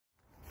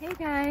Hey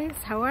guys,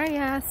 how are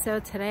ya? So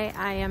today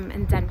I am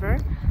in Denver,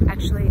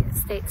 actually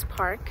States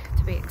Park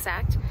to be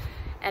exact,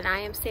 and I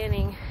am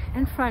standing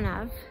in front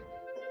of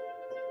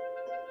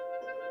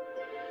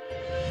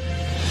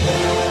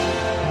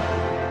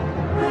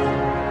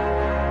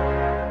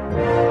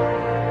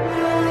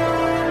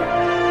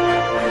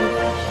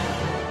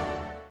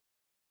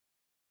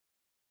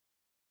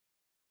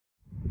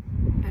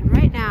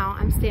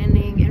I'm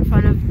standing in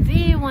front of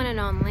the one and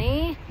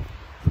only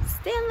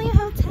Stanley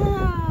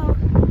Hotel.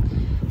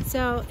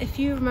 So if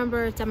you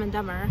remember Dumb and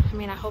Dumber, I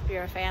mean, I hope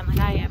you're a fan like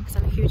I am because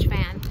I'm a huge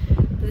fan.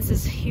 But this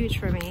is huge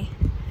for me.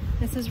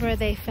 This is where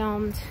they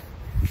filmed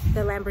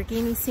the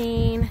Lamborghini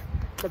scene,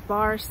 the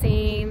bar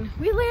scene.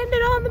 We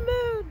landed on the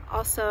moon.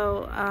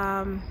 Also,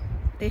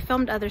 they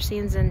filmed other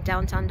scenes in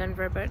downtown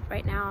Denver, but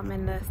right now I'm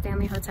in the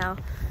Stanley Hotel,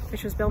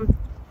 which was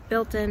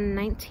built in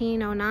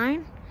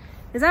 1909.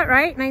 Is that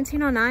right?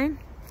 1909?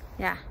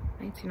 Yeah,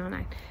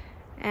 1909.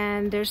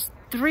 And there's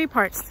 3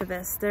 parts to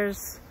this.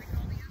 There's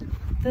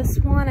this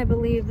one, I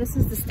believe, this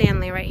is the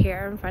Stanley right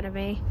here in front of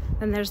me.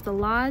 Then there's the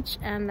Lodge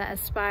and the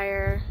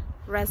Aspire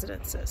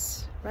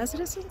Residences.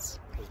 Residences?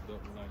 It was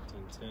built in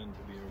 1910 to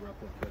be a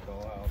replica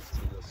dollhouse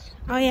to this.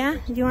 Oh yeah?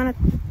 Do you want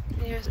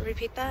to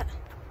repeat that?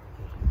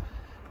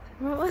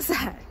 What was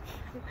that?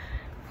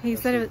 He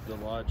said it was...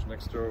 The Lodge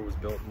next door was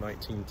built in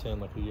 1910,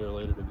 like a year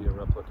later, to be a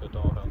replica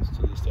dollhouse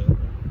to the Stanley.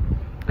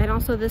 And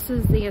also this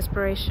is the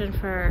inspiration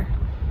for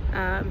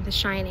The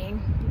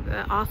Shining.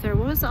 The author,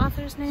 what was the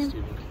author's name?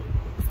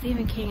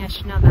 Stephen King, I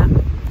should know that.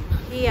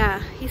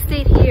 He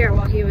stayed here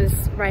while he was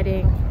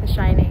writing The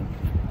Shining,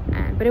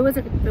 but it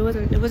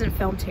wasn't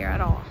filmed here at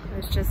all. It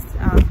was just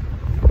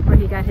where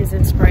he got his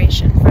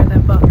inspiration for the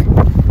book.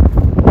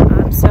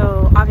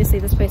 So obviously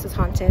this place is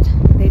haunted.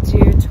 They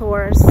do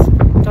tours.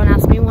 Don't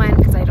ask me when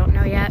because I don't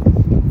know yet.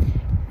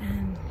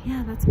 And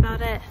yeah, that's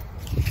about it.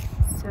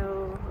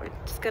 So we're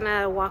just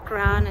gonna walk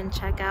around and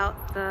check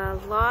out the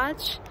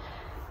lodge,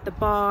 the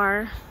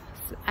bar.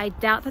 I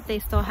doubt that they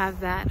still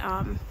have that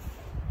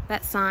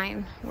that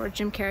sign where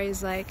Jim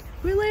Carrey's like,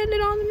 "We landed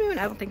on the moon."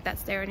 I don't think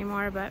that's there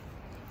anymore, but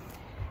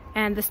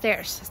and the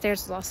stairs. The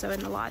stairs is also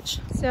in the lodge.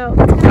 So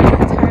it's gonna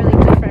be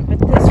entirely different, but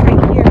this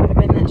right here would have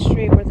been that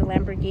street where the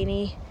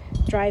Lamborghini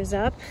drives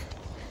up.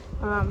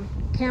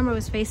 Camera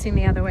was facing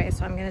the other way,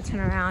 so I'm gonna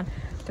turn around.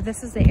 But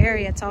this is the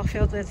area. It's all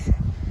filled with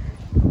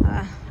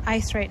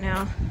ice right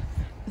now.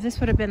 But this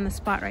would have been the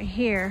spot right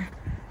here.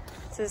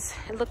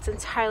 It looks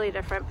entirely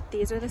different, but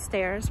these are the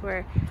stairs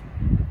where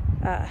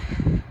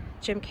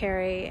Jim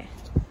Carrey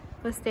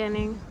was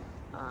standing.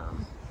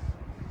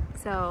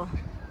 So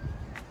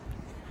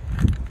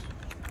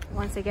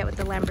once they get with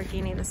the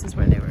Lamborghini, this is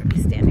where they would be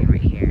standing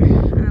right here.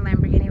 And the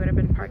Lamborghini would have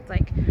been parked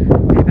like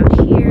right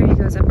about here. He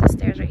goes up the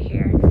stairs right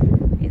here.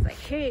 He's like,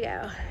 here you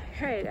go,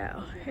 here you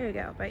go, here you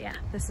go. But yeah,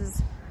 this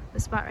is the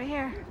spot right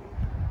here.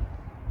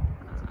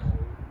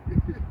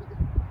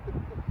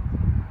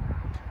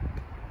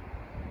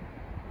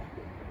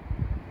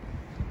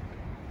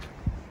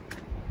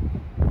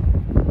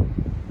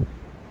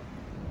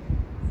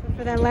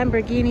 For that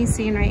Lamborghini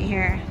scene right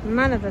here,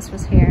 none of this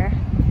was here,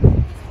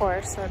 of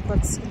course, so it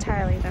looks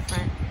entirely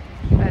different.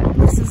 But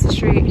this is the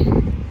street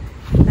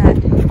that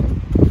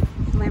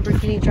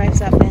Lamborghini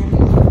drives up in. And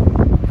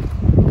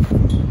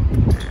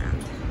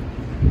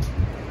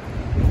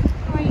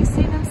where you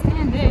see them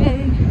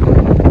standing.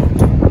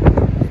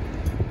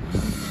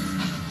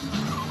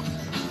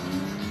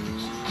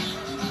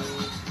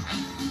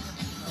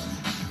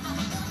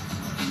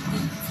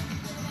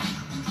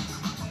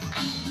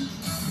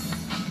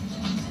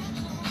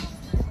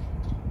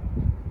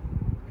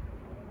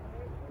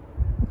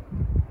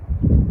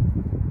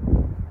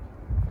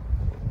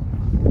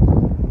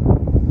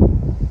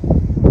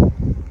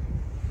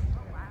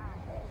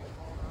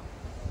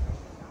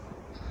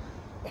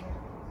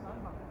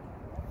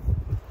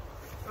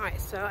 Alright,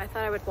 so I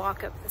thought I would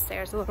walk up the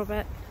stairs a little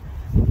bit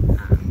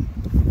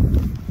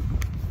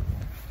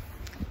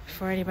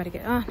before anybody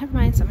gets... Oh, never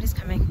mind, somebody's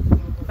coming.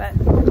 But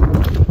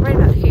right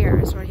about here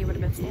is where he would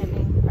have been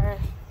standing, or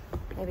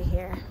maybe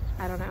here,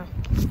 I don't know.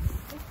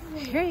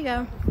 Here you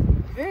go.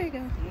 Here you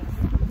go.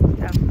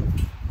 So,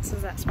 this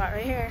is that spot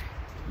right here.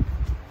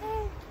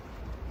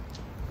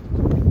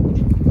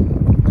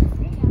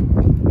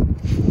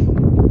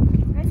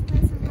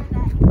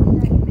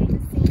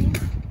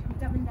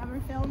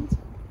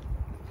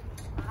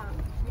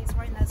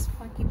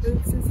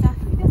 Boots and stuff.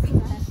 You guys can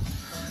go ahead.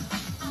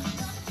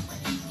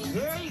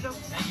 There you go.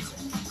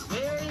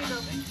 There you go.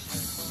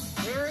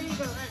 There you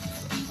go.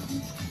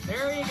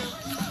 There you go.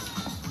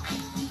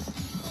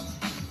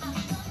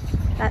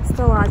 That's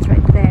the lodge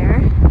right there.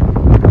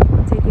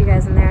 I'll take you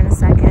guys in there in a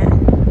second.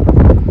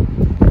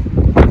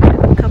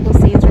 A couple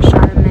scenes were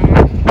shot in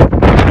there.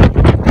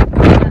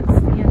 That's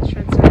the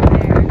entrance right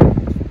there.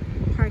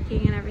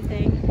 Parking and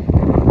everything.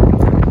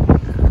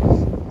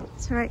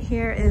 So right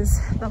here is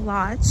the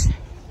lodge.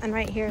 And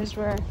right here is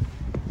where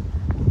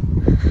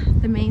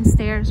the main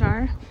stairs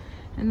are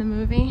in the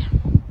movie.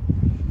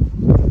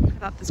 I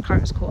thought this car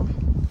was cool.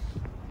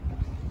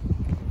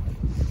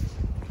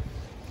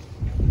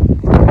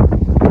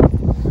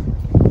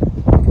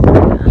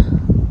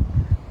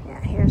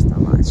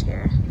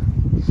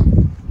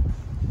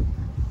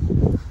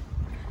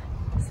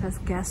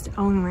 guest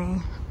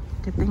only.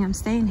 Good thing I'm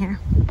staying here.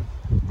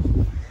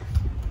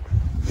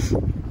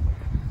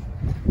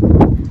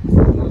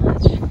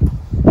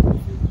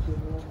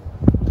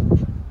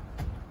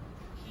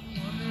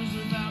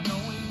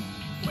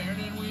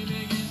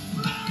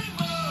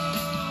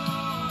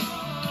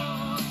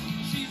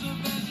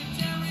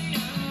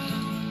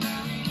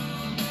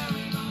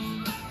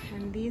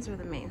 And these are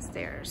the main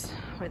stairs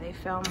where they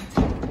filmed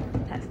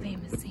that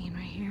famous scene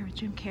right here with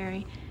Jim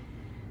Carrey.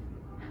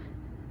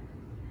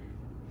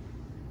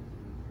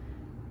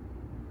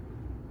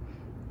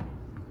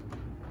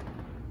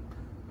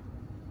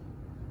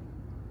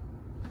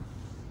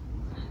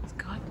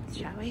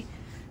 Shall we?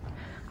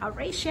 I'll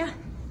race you.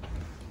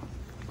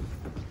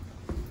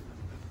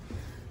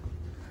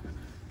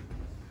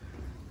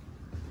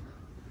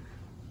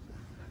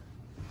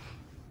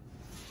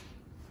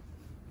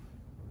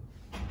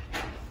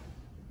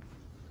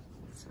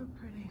 So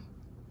pretty.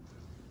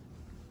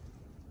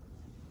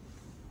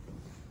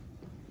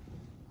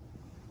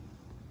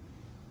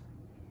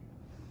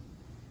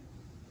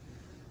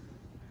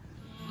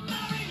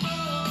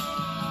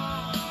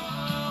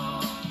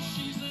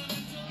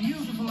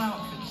 Beautiful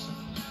outfits.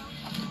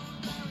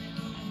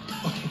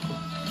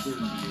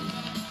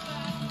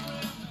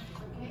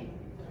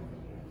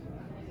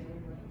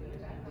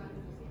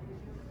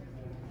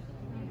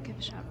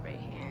 Gift shop right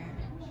here.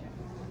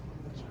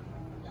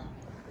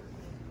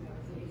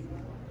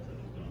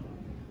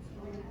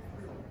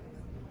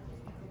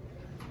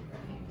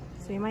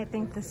 So you might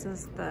think this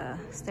is the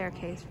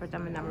staircase for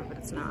Dumb and Dumber, but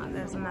it's not.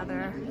 There's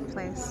another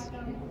place.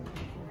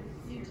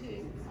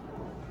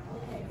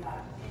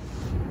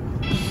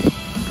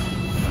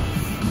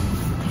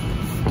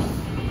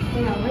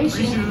 Race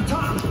you to the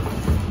top.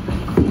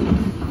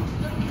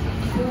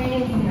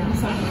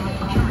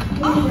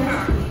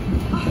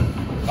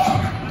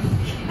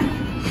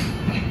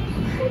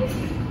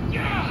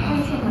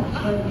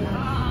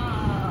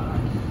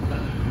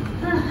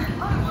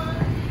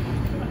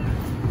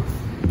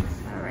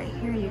 Alright,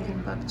 here you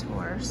can book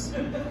tours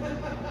in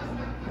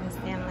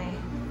Stanley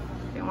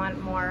if you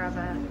want more of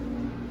a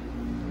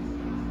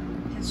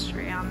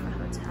history on the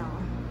hotel,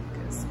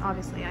 because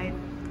obviously I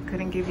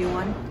couldn't give you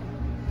one.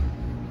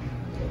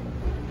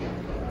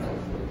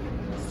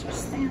 Mr.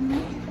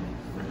 Stanley.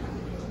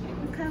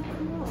 Look how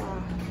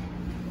cool.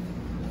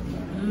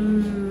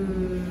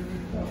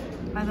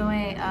 By the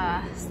way,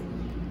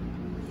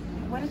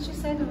 what did you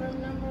say the room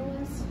number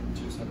was?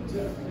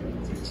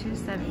 217.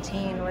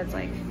 217 was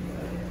like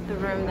the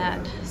room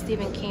that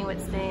Stephen King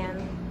would stay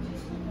in.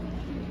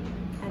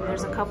 And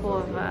there's a couple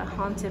of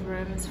haunted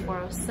rooms,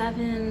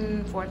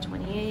 407,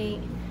 428.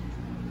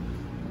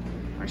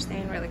 We're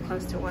staying really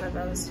close to one of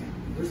those.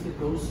 Where's the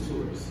ghost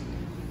tours?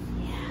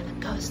 Yeah, the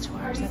ghost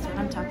tours, that's what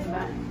I'm talking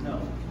about. No.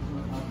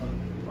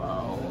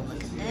 Whoa,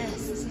 look at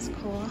this. This is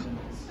cool.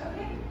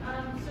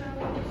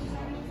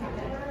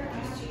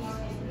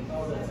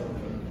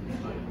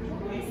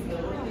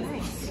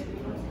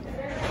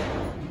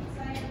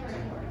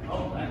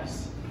 Oh,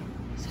 nice.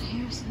 So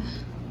here's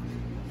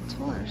the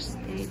tours,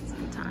 dates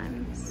and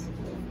times.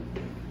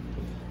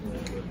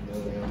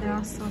 They're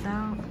all sold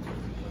out.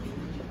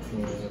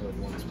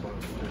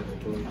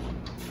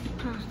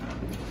 Huh.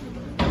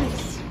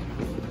 Nice.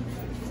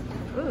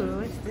 Ooh,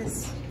 what's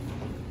this?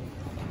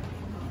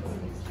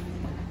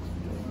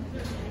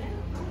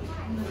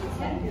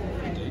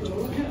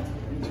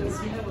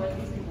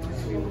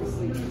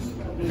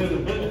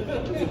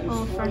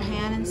 Oh, for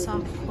hand and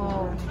soft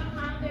pull.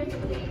 That's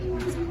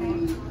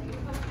cool.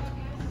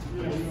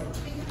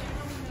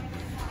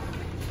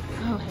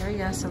 Oh, here we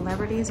go.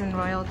 Celebrities and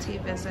royalty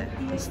visit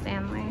the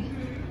Stanley.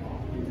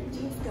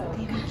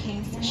 Stephen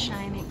King's The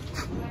Shining.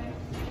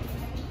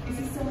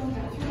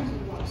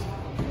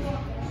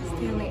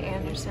 Stanley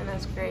Anderson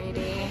as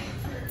Grady.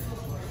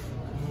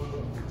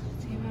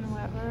 Steven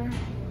Weber.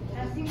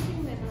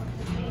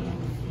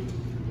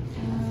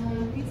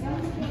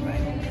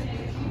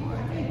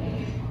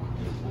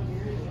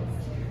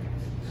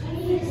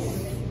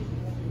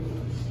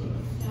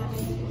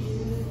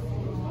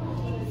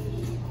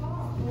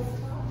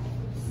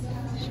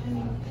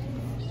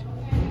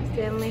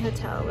 Stanley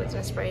Hotel was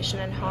inspiration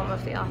and home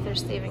of the author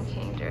Stephen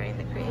King during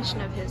the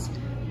creation of his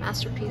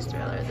masterpiece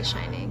thriller, The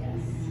Shining.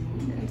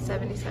 In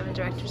 '77,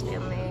 director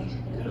Stanley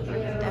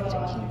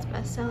adapted King's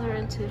bestseller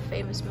into the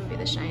famous movie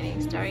The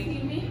Shining,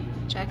 starring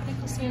Jack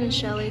Nicholson and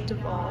Shelley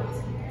Duvall.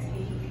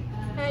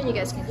 And you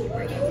guys can keep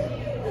reading.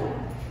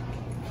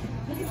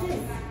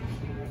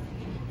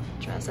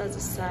 Dress as a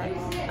set.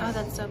 Oh,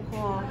 that's so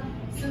cool.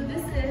 So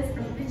this is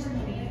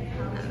originally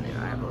And the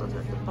arrivals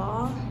at the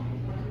ball.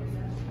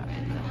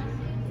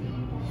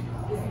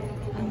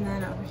 And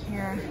then over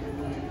here,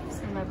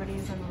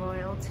 celebrities and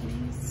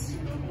royalties.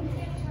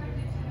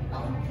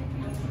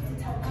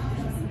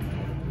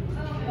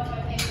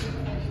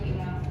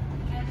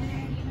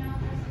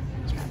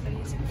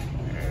 Japanese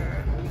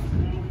here.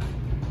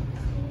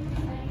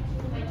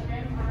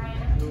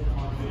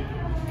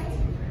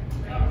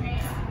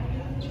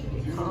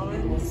 Judy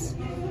Collins.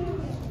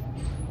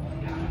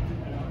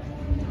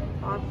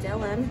 Bob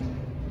Dylan.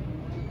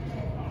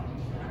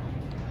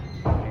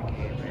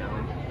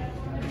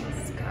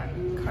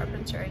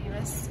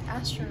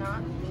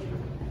 astronaut.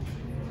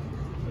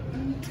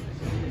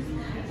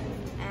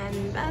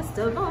 And best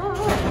of all,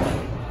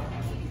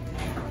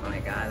 oh my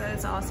god, that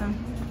is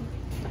awesome.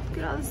 Look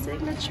at all the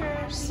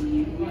signatures.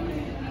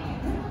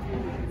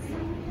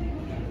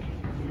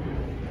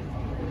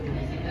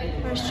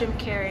 Where's Jim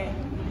Carrey?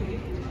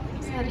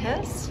 Is that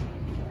his?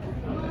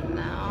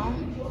 No.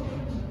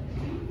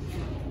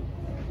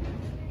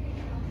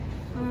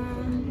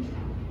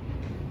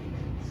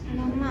 I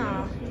don't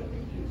know.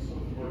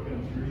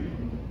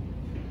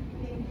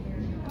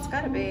 It's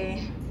gotta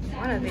be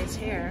one of these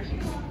here.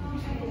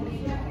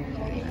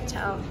 Can't even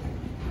tell.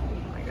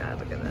 Oh my god,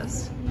 look at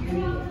this.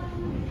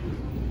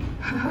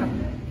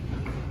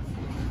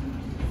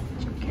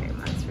 Jim Carrey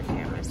mods for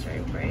cameras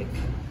during break.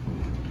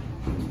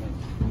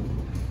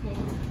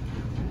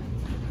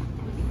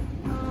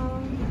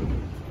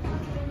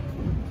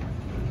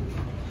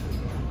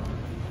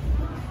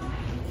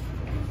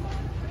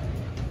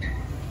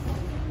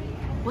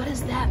 What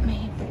does that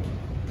mean?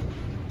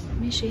 I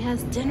mean, she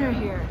has dinner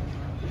here.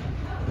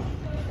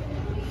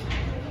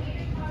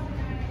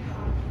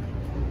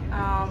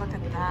 Oh, look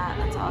at that.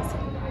 That's awesome.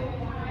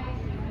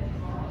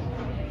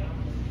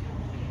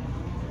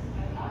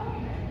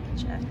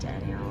 Jeff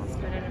Daniels,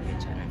 good interview,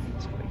 Jenner.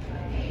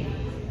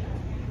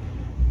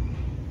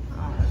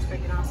 Oh, that's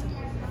freaking awesome.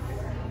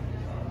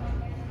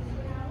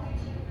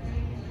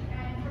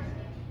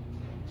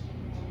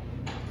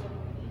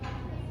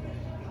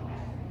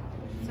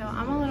 So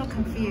I'm a little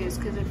confused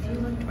because if you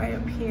looked right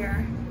up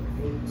here,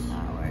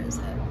 where is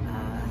it?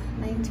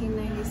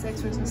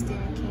 1996 versus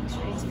Stephen King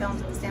Street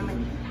filmed at the Stanley.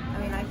 I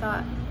mean, I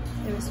thought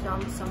it was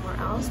filmed somewhere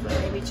else, but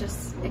maybe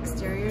just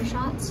exterior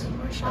shots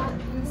were shot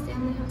in the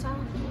Stanley Hotel.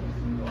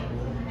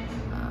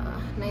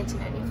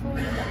 1994,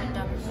 Dumb and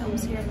Dumber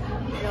films here. I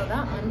know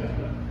that one.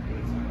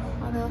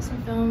 Oh, they also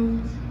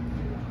filmed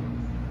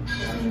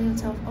Stanley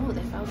Hotel. Oh,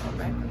 they filmed for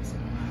breakfast.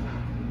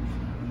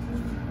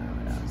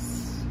 What else?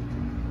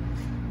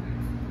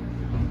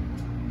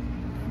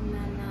 And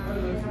then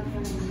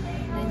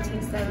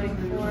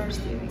 1974,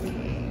 Stephen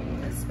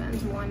King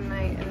spends one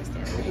night in the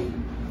Stanley.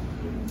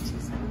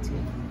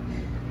 217.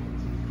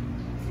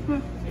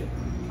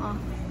 Oh.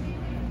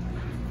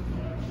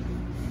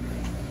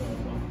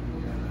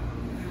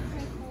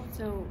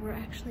 So we're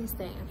actually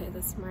staying. Okay,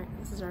 this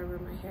is our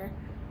room right here.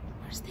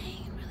 We're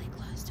staying really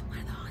close to one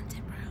of the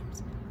haunted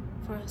rooms,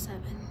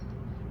 407.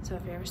 So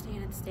if you're ever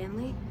staying at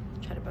Stanley,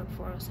 try to book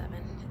 407.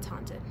 It's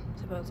haunted,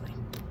 supposedly.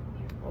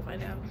 We'll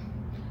find out.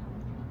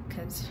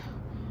 Cause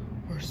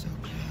we're so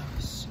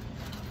close.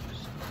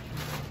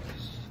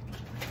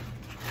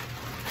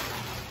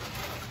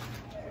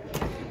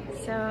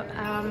 So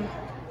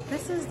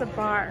this is the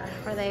bar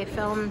where they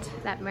filmed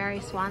that Mary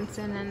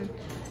Swanson and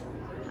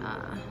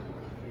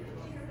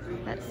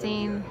that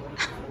scene.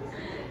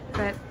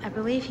 But I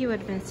believe he would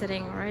have been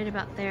sitting right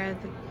about there.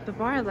 The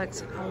bar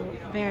looks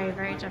very,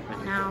 very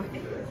different now.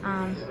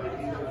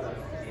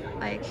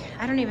 Like,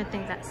 I don't even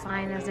think that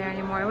sign is there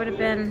anymore. It would have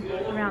been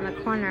around the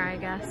corner, I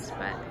guess,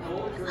 but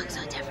it looks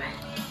so different.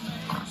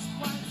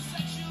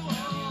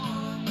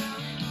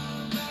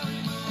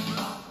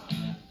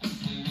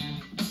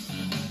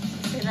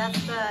 See,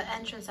 that's the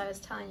entrance I was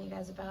telling you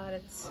guys about.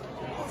 It's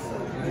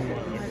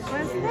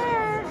what's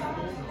there?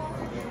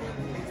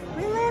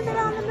 We landed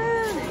on the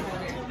moon.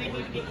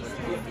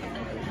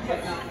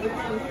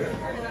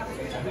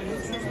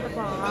 This is the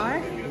bar.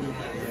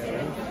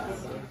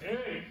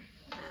 Hey,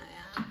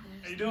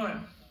 how you doing?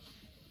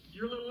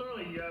 You're a little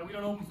early. We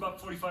don't open for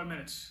about 45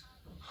 minutes.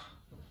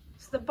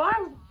 So the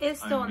bar is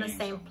still in the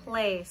same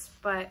place,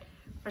 but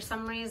for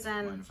some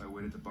reason, Mind if I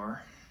wait at the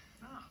bar?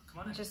 Oh, come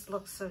on in. it just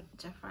looks so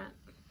different.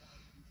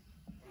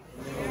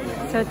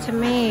 So to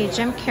me,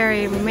 Jim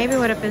Carrey maybe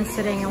would have been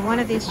sitting in one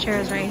of these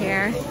chairs right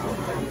here.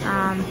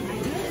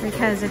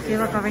 Because if you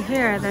look over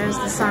here, there's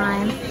the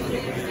sign,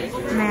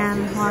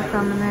 Man Walked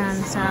on the Moon.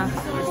 So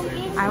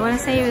I want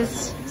to say he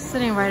was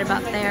sitting right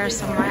about there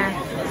somewhere,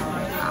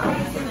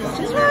 which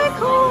is really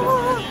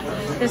cool.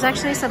 There's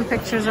actually some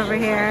pictures over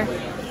here.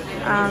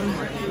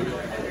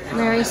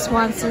 Mary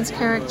Swanson's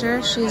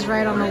character, she's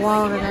right on the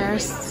wall over there,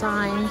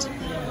 signed.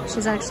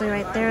 She's actually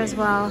right there as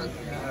well.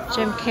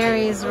 Jim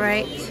Carrey's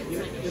right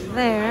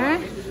there,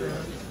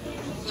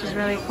 which is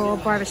really cool.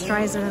 Barbra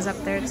Streisand is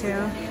up there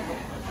too.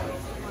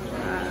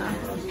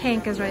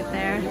 Pink is right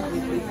there.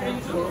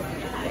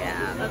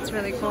 Yeah, that's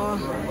really cool.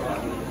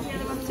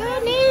 So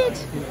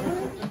neat!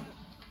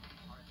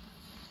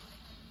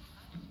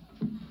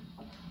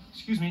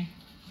 Excuse me.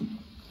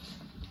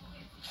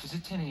 Is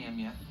it 10 a.m.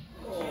 yet?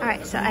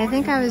 Alright, so I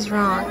think I was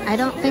wrong. I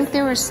don't think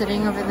they were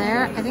sitting over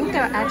there. I think they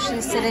were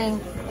actually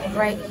sitting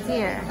right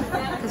here.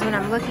 Because when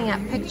I'm looking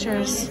at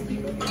pictures,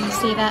 you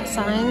see that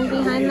sign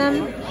behind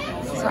them?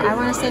 So I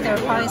want to say they were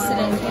probably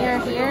sitting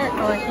here,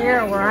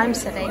 or where I'm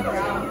sitting.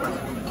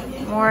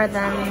 More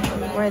than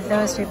where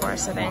those people are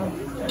sitting.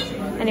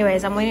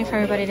 Anyways, I'm waiting for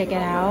everybody to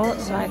get out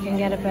so I can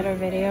get a better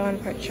video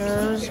and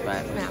pictures,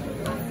 but yeah.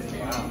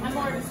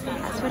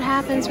 That's what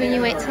happens when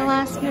you wait till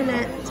last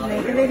minute to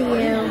make a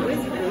video.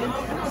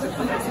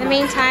 In the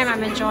meantime,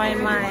 I'm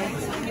enjoying my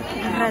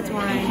red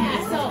wine.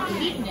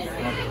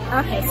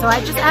 Okay, so I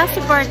just asked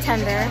the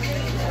bartender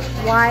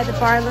why the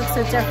bar looks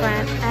so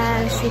different,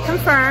 and she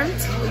confirmed,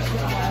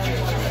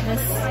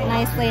 this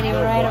nice lady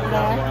right up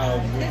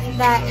there,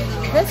 that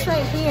this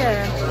right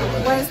here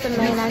was the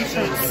main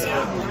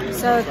entrance.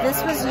 So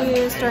this was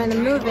used during the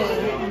movie.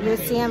 You would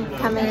see him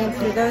coming in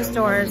through those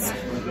doors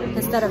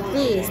instead of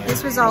these.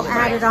 This was all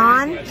added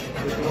on,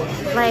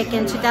 like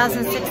in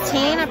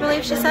 2016, I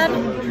believe she said.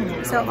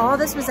 So all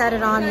this was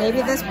added on,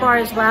 maybe this bar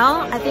as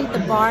well. I think the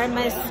bar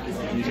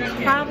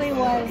probably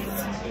was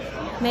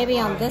maybe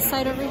on this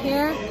side over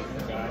here.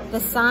 The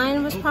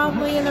sign was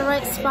probably in the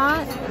right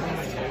spot,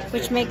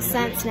 which makes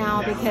sense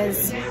now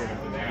because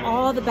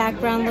all the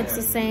background looks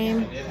the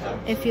same.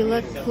 If you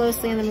look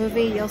closely in the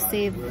movie, you'll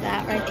see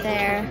that right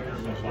there.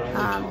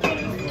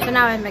 So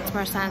now it makes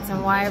more sense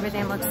and why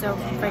everything looks so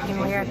freaking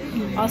weird.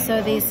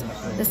 Also,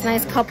 this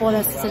nice couple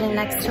that's sitting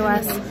next to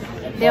us,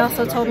 they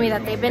also told me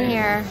that they've been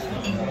here.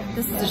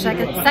 This is their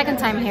second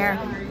time here.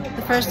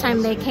 The first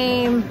time they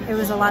came, it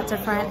was a lot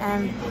different,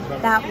 and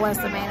that was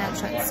the main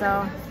entrance.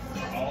 So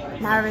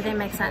now everything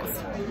makes sense.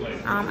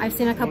 I've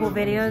seen a couple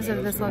videos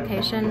of this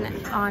location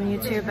on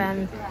YouTube,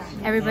 and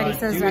everybody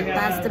says that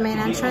that's the main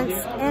entrance,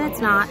 and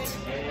it's not.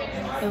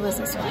 It was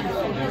this one.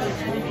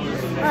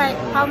 All right,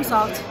 problem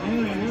solved.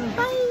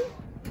 Bye.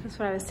 That's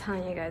what I was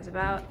telling you guys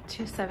about.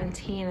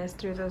 217 is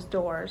through those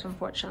doors.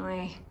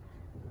 Unfortunately,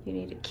 you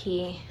need a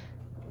key.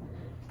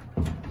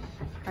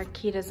 Our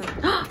key doesn't.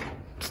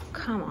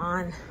 Come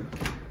on.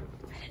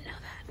 I didn't know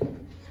that.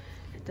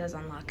 It does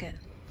unlock it.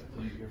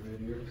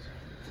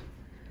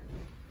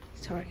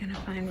 So we're gonna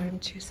find room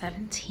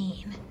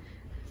 217,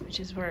 which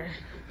is where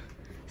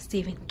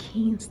Stephen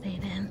King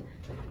stayed in.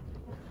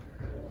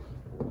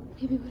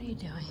 Baby, what are you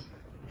doing?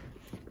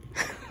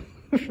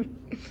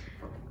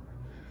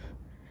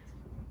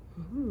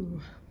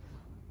 Ooh.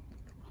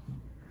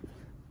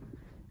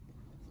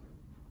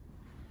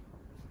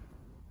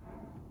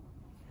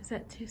 Is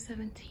that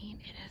 217?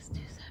 It is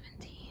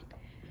 217.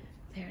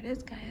 There it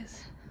is,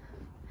 guys.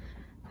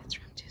 That's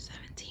room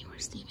 217 where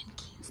Stephen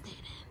King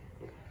stayed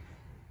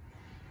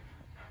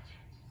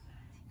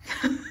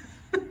in.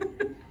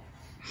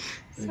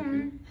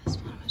 Sorry. This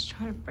one was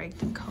trying to break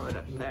the code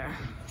up there.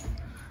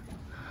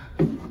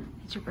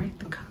 Did you break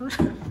the code?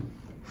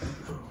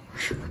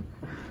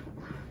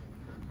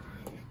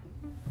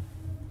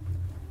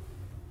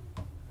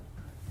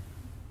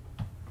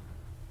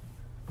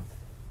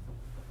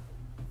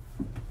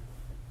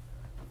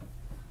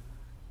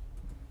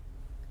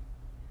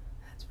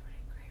 That's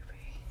pretty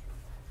creepy.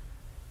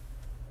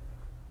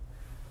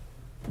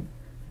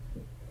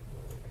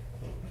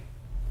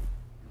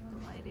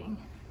 Lighting.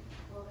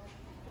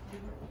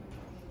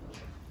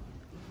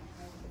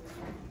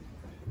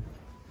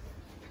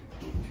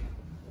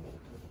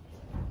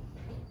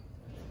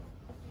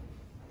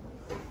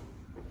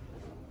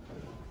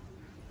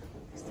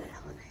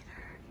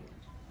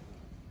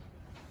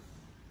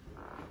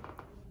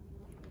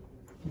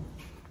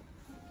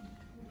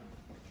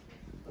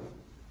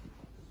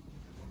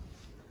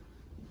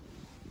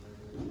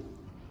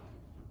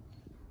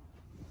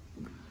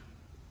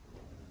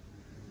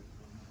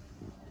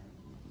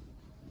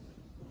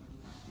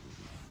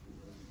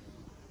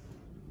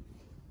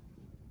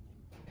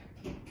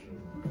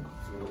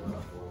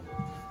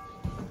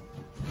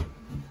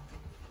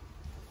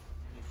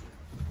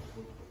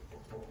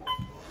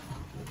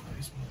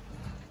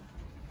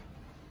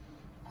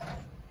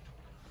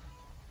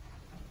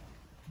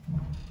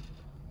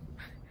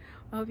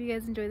 I hope you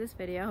guys enjoyed this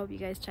video. I hope you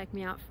guys check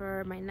me out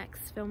for my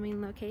next filming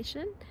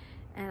location,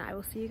 and I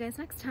will see you guys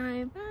next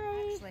time.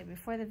 Bye. Actually,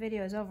 before the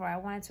video is over, I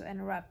wanted to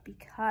interrupt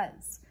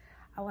because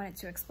I wanted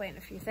to explain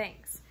a few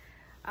things.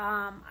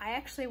 I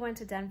actually went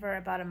to Denver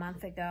about a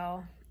month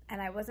ago, and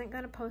I wasn't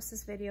going to post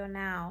this video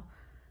now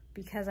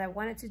because I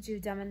wanted to do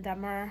Dumb and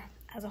Dumber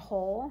as a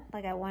whole.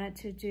 Like, I wanted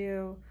to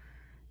do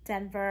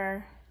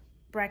Denver,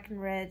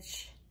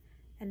 Breckenridge,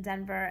 and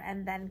Denver,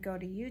 and then go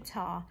to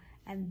Utah,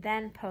 and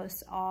then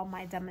post all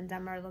my Dumb and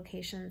Dumber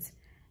locations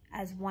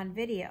as one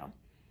video.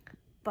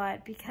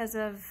 But because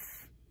of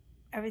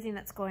everything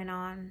that's going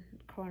on,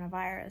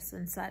 coronavirus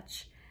and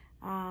such,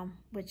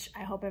 which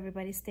I hope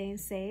everybody's staying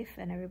safe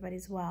and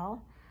everybody's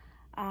well,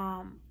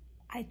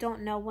 I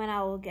don't know when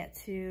I will get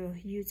to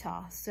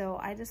Utah. So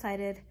I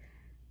decided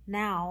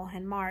now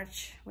in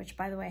March, which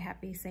by the way,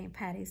 happy St.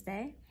 Patty's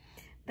Day,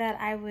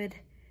 that I would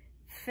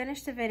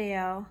finish the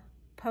video,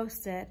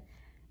 post it,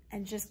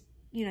 and just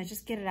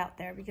get it out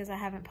there because I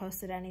haven't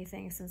posted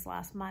anything since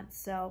last month.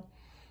 So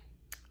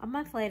a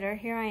month later,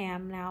 here I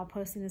am now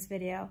posting this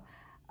video.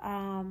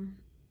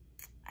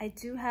 I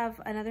do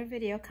have another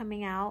video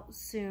coming out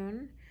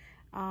soon.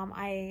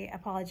 I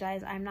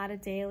apologize, I'm not a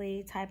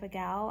daily type of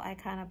gal. I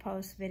kind of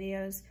post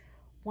videos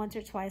once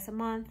or twice a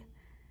month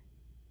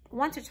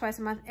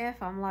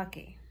if I'm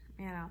lucky,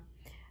 you know.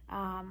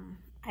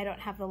 I don't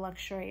have the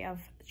luxury of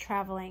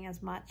traveling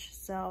as much,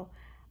 so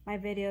my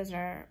videos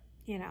are,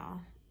 you know,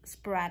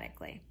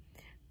 sporadically.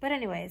 But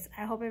anyways,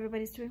 I hope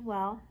everybody's doing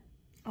well.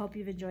 I hope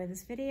you've enjoyed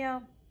this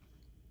video,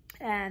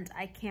 and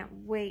I can't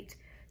wait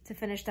to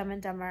finish Dumb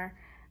and Dumber.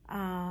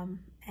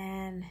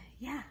 And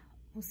yeah,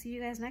 we'll see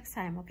you guys next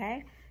time,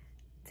 okay?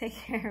 Take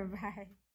care, bye.